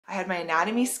I had my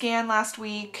anatomy scan last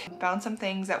week, found some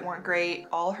things that weren't great.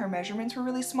 All her measurements were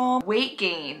really small. Weight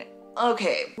gain.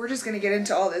 Okay, we're just gonna get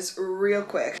into all this real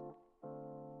quick.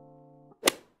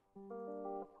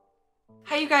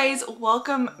 Hi you guys,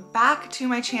 welcome back to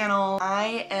my channel.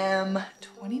 I am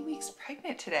 20 weeks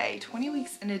pregnant today, 20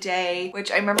 weeks in a day,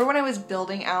 which I remember when I was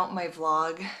building out my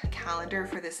vlog calendar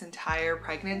for this entire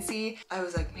pregnancy, I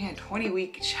was like, man,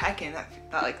 20-week check-in, that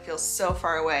like feels so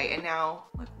far away. And now,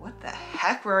 like, what the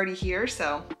heck, we're already here,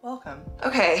 so welcome.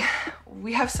 Okay,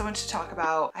 we have so much to talk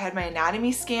about. I had my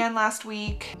anatomy scan last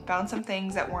week, found some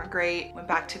things that weren't great, went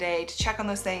back today to check on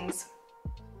those things.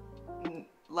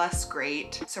 Less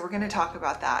great. So we're gonna talk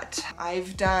about that.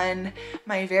 I've done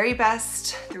my very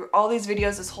best through all these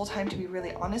videos this whole time to be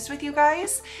really honest with you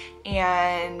guys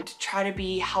and try to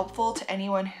be helpful to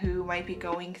anyone who might be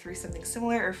going through something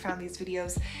similar or found these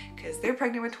videos because they're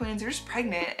pregnant with twins, they're just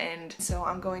pregnant, and so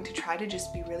I'm going to try to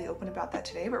just be really open about that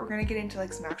today, but we're gonna get into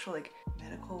like some actual like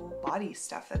medical body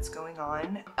stuff that's going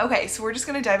on. Okay, so we're just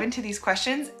gonna dive into these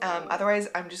questions. Otherwise,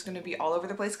 I'm just gonna be all over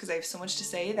the place because I have so much to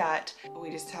say that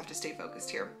we just have to stay focused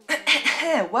here.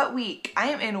 What week? I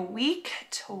am in week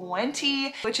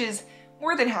 20, which is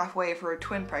more than halfway for a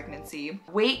twin pregnancy.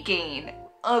 Weight gain.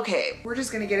 Okay, we're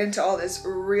just gonna get into all this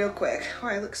real quick. Oh,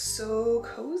 I look so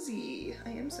cozy. I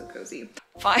am so cozy.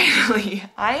 Finally,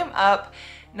 I am up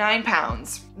 9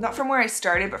 pounds. Not from where I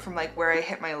started, but from like where I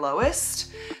hit my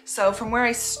lowest. So from where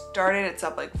I started, it's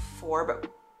up like 4,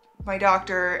 but my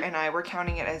doctor and I were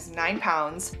counting it as 9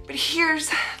 pounds. But here's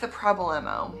the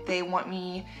problemo. They want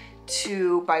me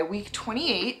to, by week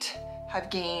 28, have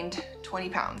gained 20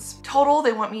 pounds. Total,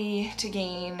 they want me to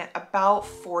gain about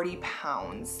 40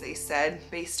 pounds, they said,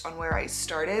 based on where I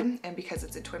started and because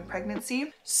it's a twin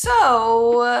pregnancy.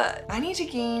 So I need to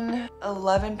gain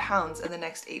 11 pounds in the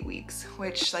next 8 weeks,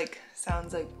 which like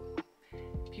sounds like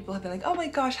people have been like, oh my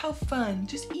gosh, how fun,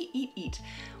 just eat, eat, eat.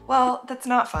 Well, that's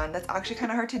not fun. That's actually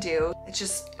kind of hard to do. It's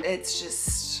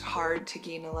just hard to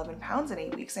gain 11 pounds in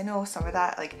 8 weeks. I know some of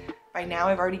that, like by now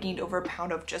I've already gained over a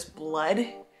pound of just blood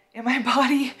in my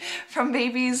body from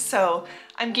babies. So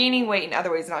I'm gaining weight in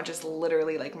other ways, not just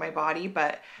literally like my body,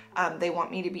 but they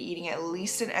want me to be eating at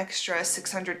least an extra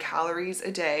 600 calories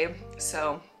a day.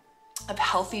 So of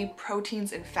healthy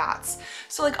proteins and fats.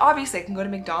 So like obviously I can go to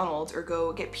McDonald's or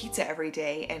go get pizza every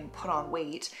day and put on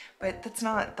weight, but that's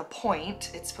not the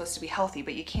point. It's supposed to be healthy,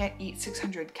 but you can't eat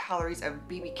 600 calories of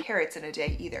baby carrots in a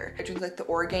day either. I drink like the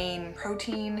Orgain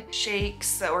protein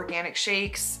shakes, the organic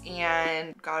shakes,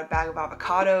 and got a bag of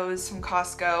avocados from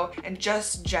Costco, and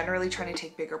just generally trying to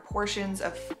take bigger portions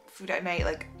of food at night,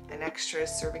 like an extra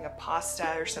serving of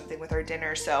pasta or something with our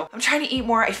dinner. So I'm trying to eat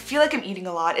more. I feel like I'm eating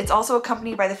a lot. It's also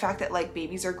accompanied by the fact that like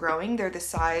babies are growing. They're the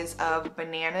size of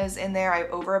bananas in there. I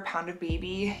have over a pound of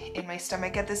baby in my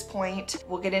stomach at this point.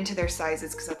 We'll get into their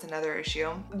sizes because that's another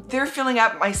issue. They're filling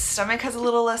up. My stomach has a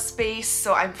little less space,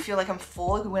 so I feel like I'm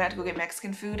full. Like we went out to go get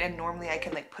Mexican food and normally I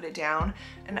can like put it down,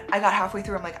 and I got halfway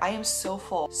through, I'm like, I am so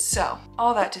full. So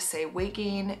all that to say, weight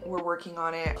gain, we're working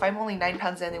on it. If I'm only 9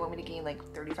 pounds in, they want me to gain like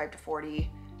 35 to 40.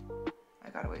 I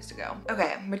got a ways to go.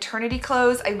 Okay, maternity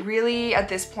clothes. I really, at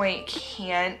this point,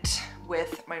 can't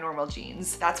with my normal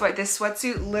jeans. That's why this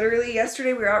sweatsuit, literally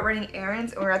yesterday we were out running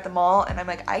errands and we were at the mall and I'm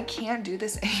like, I can't do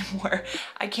this anymore.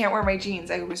 I can't wear my jeans.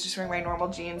 I was just wearing my normal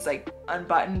jeans, like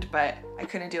unbuttoned, but I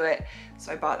couldn't do it.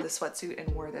 So I bought this sweatsuit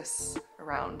and wore this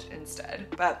around instead.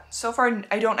 But so far,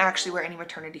 I don't actually wear any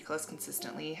maternity clothes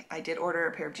consistently. I did order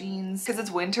a pair of jeans because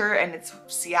it's winter and it's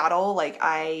Seattle. Like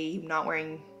I'm not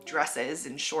wearing dresses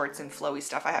and shorts and flowy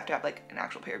stuff. I have to have like an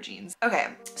actual pair of jeans. Okay,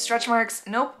 stretch marks.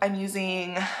 Nope, I'm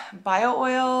using bio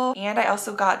oil, and I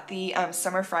also got the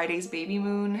Summer Fridays Baby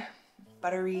Moon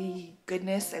buttery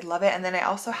goodness. I love it. And then I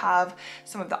also have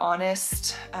some of the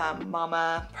Honest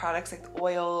Mama products like the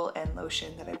oil and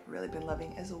lotion that I've really been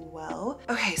loving as well.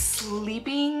 Okay,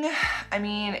 sleeping. I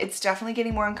mean, it's definitely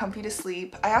getting more uncomfy to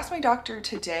sleep. I asked my doctor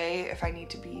today if I need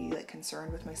to be like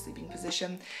concerned with my sleeping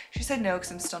position. She said no,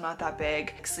 because I'm still not that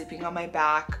big. Like, sleeping on my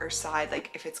back or side,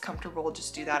 like if it's comfortable,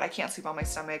 just do that. I can't sleep on my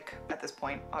stomach at this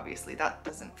point. Obviously that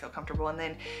doesn't feel comfortable. And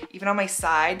then even on my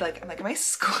side, like I'm like, am I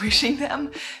squishing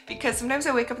them? Because sometimes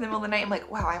I wake up in the middle of the night, I'm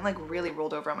like, wow, I'm like really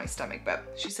rolled over on my stomach,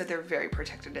 but she said they're very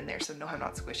protected in there, so no, I'm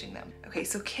not squishing them. Okay,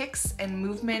 so kicks and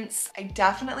movements, I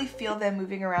definitely feel them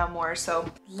moving around more.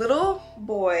 So little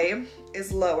boy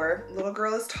is lower, little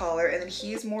girl is taller, and then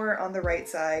he's more on the right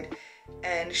side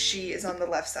and she is on the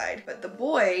left side. But the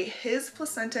boy, his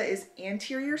placenta is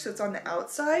anterior, so it's on the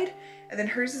outside, and then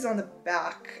hers is on the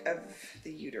back of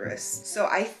the uterus. So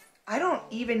I don't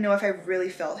even know if I really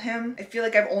felt him. I feel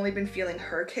like I've only been feeling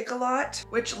her kick a lot,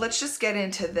 which let's just get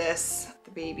into this.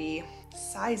 The baby,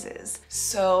 sizes.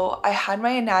 So I had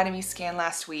my anatomy scan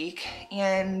last week,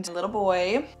 and a little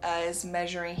boy is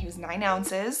measuring, he was 9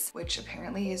 ounces, which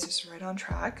apparently is just right on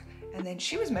track. And then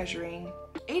she was measuring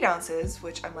 8 ounces,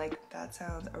 which I'm like, that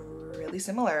sounds really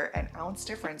similar, an ounce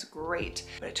difference, great.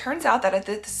 But it turns out that at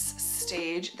this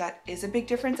stage, that is a big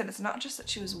difference. And it's not just that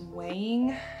she was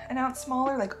weighing an ounce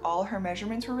smaller, like all her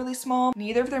measurements were really small.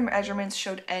 Neither of their measurements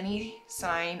showed any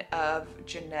sign of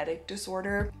genetic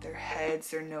disorder. Their heads,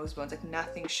 their nose bones, like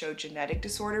nothing showed genetic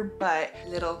disorder, but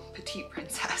little petite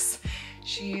princess,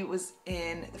 she was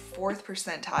in the 4th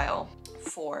percentile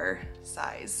for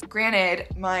size. Granted,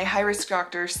 my high-risk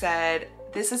doctor said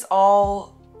this is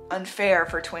all unfair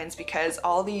for twins because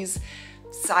all these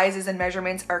sizes and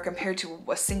measurements are compared to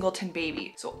a singleton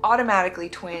baby. So automatically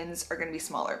twins are gonna be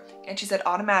smaller. And she said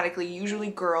automatically,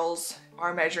 usually girls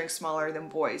are measuring smaller than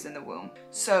boys in the womb.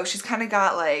 So she's kind of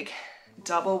got like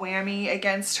double whammy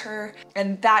against her.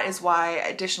 And that is why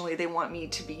additionally they want me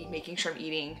to be making sure I'm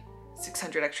eating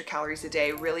 600 extra calories a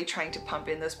day, really trying to pump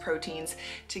in those proteins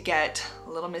to get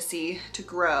little Missy to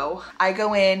grow. I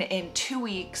go in 2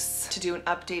 weeks to do an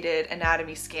updated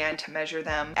anatomy scan to measure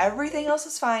them. Everything else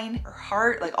is fine. Her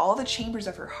heart, like all the chambers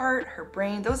of her heart, her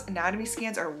brain, those anatomy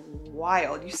scans are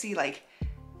wild. You see like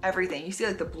everything. You see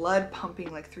like the blood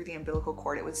pumping like through the umbilical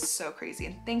cord. It was so crazy.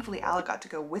 And thankfully Alec got to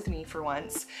go with me for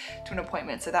once to an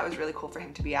appointment. So that was really cool for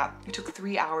him to be at. It took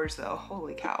 3 hours though,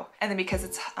 holy cow. And then because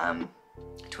it's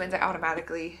twins, I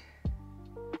automatically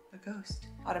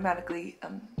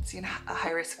seeing a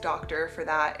high-risk doctor for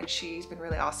that, and she's been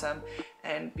really awesome.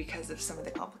 And because of some of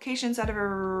the complications that have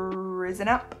risen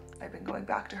up, I've been going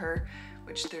back to her,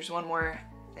 which there's one more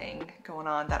thing going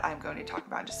on that I'm going to talk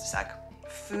about in just a sec.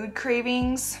 Food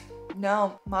cravings.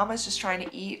 No, mama's just trying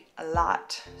to eat a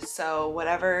lot. So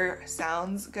whatever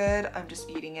sounds good, I'm just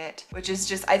eating it, which is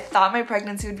just, I thought my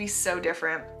pregnancy would be so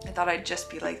different. I thought I'd just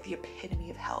be like the epitome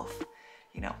of health,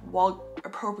 you know, while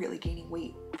appropriately gaining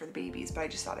weight for the babies, but I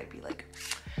just thought I'd be like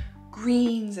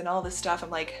greens and all this stuff. I'm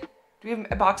like, do we have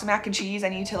a box of mac and cheese? I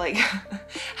need to like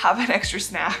have an extra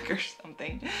snack or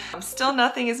something. Still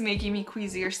nothing is making me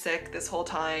queasy or sick this whole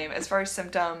time. As far as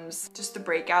symptoms, just the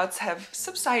breakouts have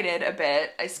subsided a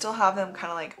bit. I still have them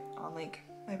kind of like on like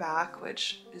my back,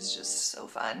 which is just so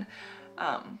fun.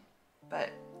 But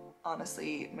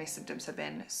honestly, my symptoms have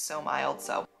been so mild,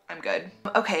 so I'm good.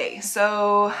 Okay,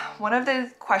 so one of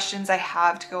the questions I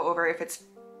have to go over, if it's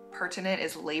pertinent,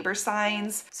 is labor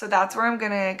signs. So that's where I'm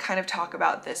gonna kind of talk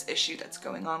about this issue that's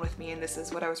going on with me, and this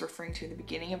is what I was referring to in the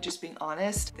beginning of just being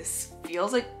honest. This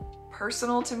feels like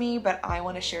personal to me, but I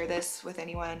want to share this with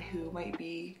anyone who might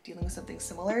be dealing with something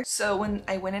similar. So when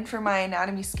I went in for my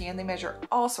anatomy scan, they measure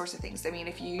all sorts of things. I mean,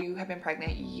 if you have been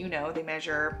pregnant, you know they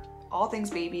measure all things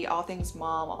baby, all things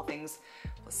mom, all things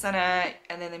placenta,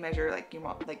 and then they measure like your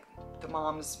mom, like the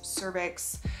mom's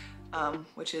cervix,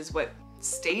 which is what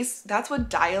stays, that's what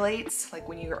dilates like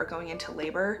when you are going into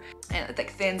labor, and it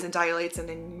like thins and dilates, and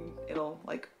then it'll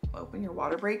like open, your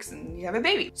water breaks, and you have a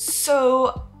baby.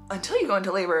 So until you go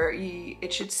into labor,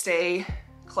 it should stay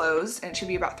closed, and it should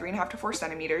be about 3.5 to 4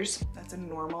 centimeters. That's a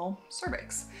normal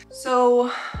cervix.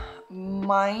 So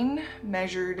mine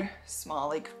measured small,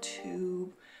 like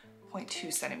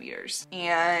 2.2 centimeters.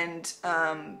 And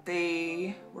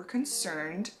they were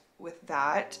concerned with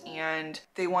that, and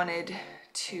they wanted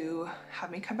to have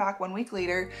me come back 1 week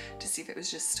later to see if it was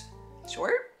just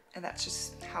short, and that's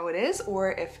just how it is,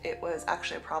 or if it was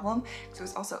actually a problem. So it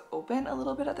was also open a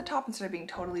little bit at the top instead of being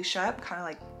totally shut, kind of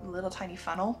like a little tiny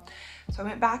funnel. So I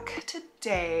went back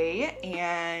today,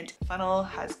 and funnel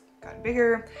has gotten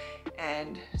bigger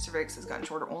and cervix has gotten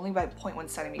shorter, only by 0.1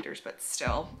 centimeters, but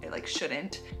still it like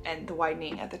shouldn't. And the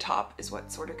widening at the top is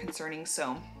what's sort of concerning.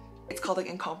 So it's called like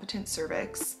incompetent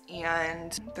cervix,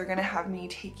 and they're gonna have me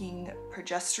taking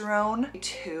progesterone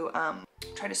to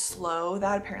try to slow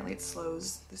that. Apparently it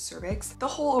slows the cervix. The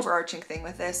whole overarching thing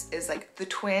with this is like the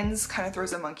twins kind of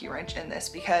throws a monkey wrench in this,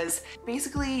 because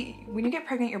basically when you get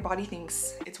pregnant, your body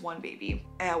thinks it's one baby.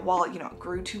 And while, you know, it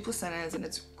grew 2 placentas and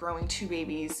it's growing 2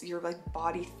 babies, your like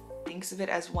body thinks of it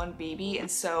as one baby. And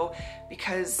so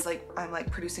because like I'm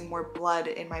like producing more blood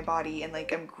in my body, and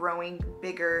like I'm growing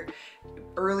bigger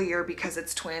earlier because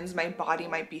it's twins, my body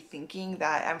might be thinking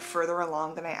that I'm further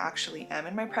along than I actually am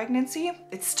in my pregnancy.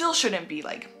 It still shouldn't be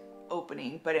like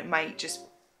opening, but it might just,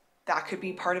 that could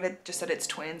be part of it, just that it's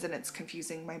twins and it's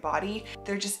confusing my body.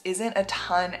 There just isn't a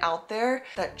ton out there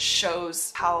that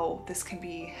shows how this can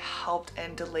be helped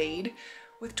and delayed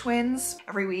with twins.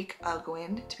 Every week I'll go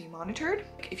in to be monitored.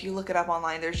 If you look it up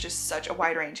online, there's just such a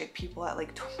wide range. Like people at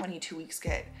like 22 weeks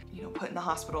get, you know, put in the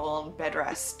hospital on bed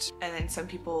rest. And then some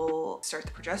people start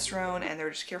the progesterone and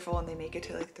they're just careful and they make it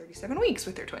to like 37 weeks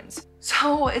with their twins.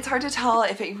 So it's hard to tell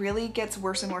if it really gets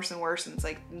worse and worse and worse and it's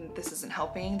like, this isn't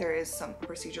helping. There is some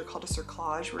procedure called a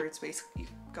cerclage where it's basically you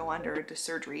go under the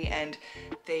surgery and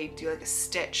they do like a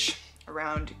stitch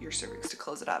around your cervix to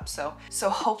close it up. So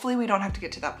hopefully we don't have to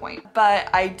get to that point. But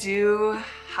I do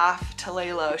have to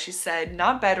lay low. She said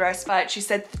not bed rest, but she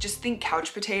said just think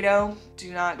couch potato.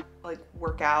 Do not like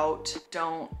work out.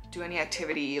 Don't do any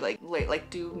activity. Like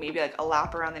do maybe like a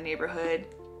lap around the neighborhood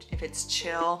if it's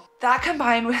chill. That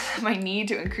combined with my need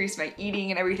to increase my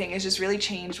eating and everything has just really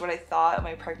changed what I thought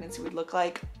my pregnancy would look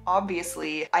like.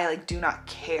 Obviously, I like do not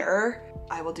care.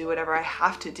 I will do whatever I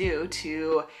have to do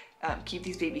to keep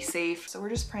these babies safe. So we're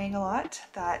just praying a lot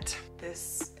that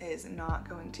this is not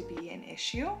going to be an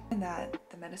issue and that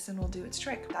the medicine will do its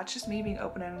trick. That's just me being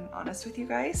open and honest with you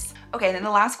guys. Okay, and then the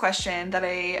last question that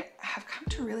I have come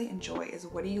to really enjoy is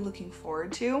what are you looking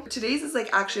forward to? Today's is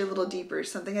like actually a little deeper.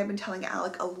 Something I've been telling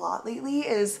Alec a lot lately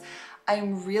is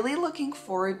I'm really looking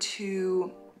forward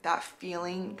to that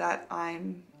feeling that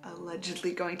I'm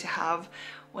allegedly going to have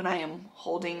when I am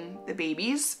holding the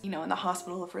babies, you know, in the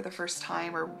hospital for the first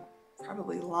time or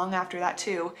probably long after that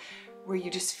too, where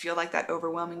you just feel like that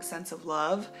overwhelming sense of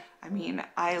love. I mean,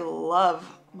 I love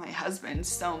my husband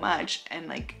so much and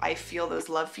like I feel those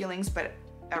love feelings, but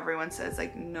everyone says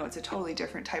like, no, it's a totally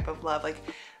different type of love. Like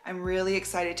I'm really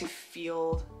excited to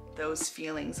feel those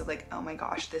feelings of like, oh my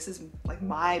gosh, this is like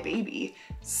my baby.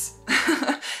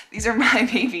 These are my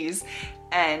babies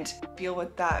and feel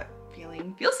what that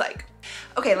feeling feels like.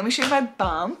 Okay, let me show you my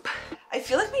bump. I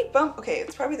feel like my bump, okay,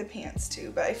 it's probably the pants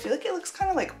too, but I feel like it looks kind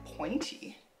of like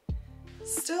pointy.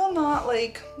 Still not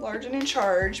like large and in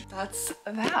charge. That's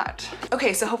that.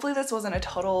 Okay, so hopefully this wasn't a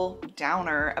total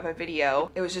downer of a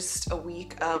video. It was just a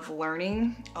week of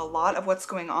learning a lot of what's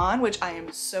going on, which I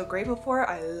am so grateful for.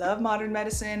 I love modern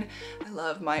medicine. I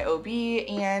love my OB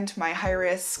and my high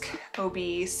risk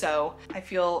OB. So I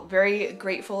feel very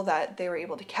grateful that they were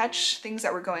able to catch things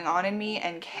that were going on in me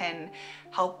and can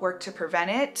help work to prevent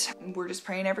it. We're just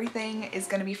praying everything is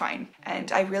gonna be fine.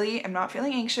 And I really am not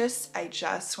feeling anxious. I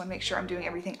just wanna make sure I'm doing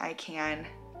everything I can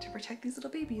to protect these little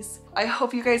babies. I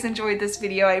hope you guys enjoyed this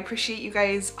video. I appreciate you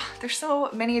guys. There's so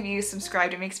many of you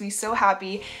subscribed. It makes me so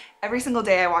happy. Every single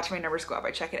day I watch my numbers go up.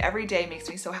 I check it every day. It makes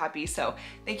me so happy. So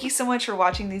thank you so much for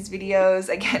watching these videos.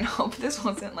 Again, hope this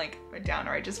wasn't like a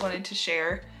downer. I just wanted to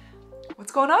share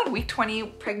what's going on. Week 20,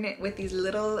 pregnant with these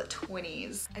little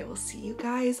twinnies. I will see you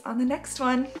guys on the next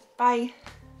one. Bye.